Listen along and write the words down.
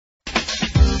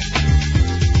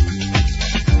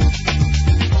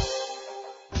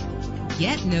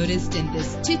Get noticed in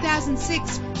this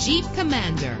 2006 Jeep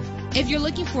Commander. If you're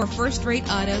looking for a first-rate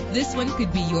auto, this one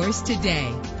could be yours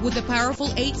today. With a powerful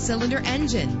 8-cylinder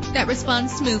engine that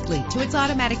responds smoothly to its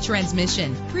automatic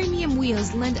transmission, premium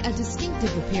wheels lend a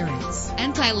distinctive appearance.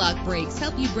 Anti-lock brakes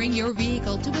help you bring your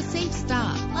vehicle to a safe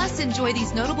stop. Plus, enjoy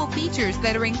these notable features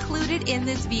that are included in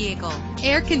this vehicle: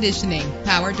 air conditioning,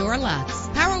 power door locks,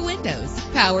 power windows,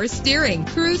 power steering,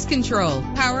 cruise control,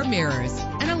 power mirrors,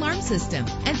 an alarm system,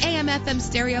 an AM/FM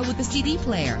stereo with a CD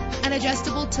player, an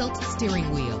adjustable tilt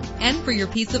steering wheel. And for your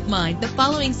peace of mind, the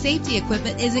following safety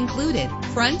equipment is included: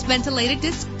 front ventilated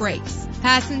disc brakes,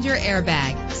 passenger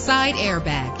airbag, side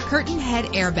airbag, curtain head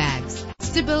airbags,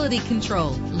 stability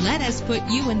control. Let us put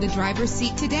you in the driver's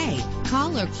seat today.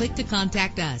 Call or click to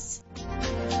contact us.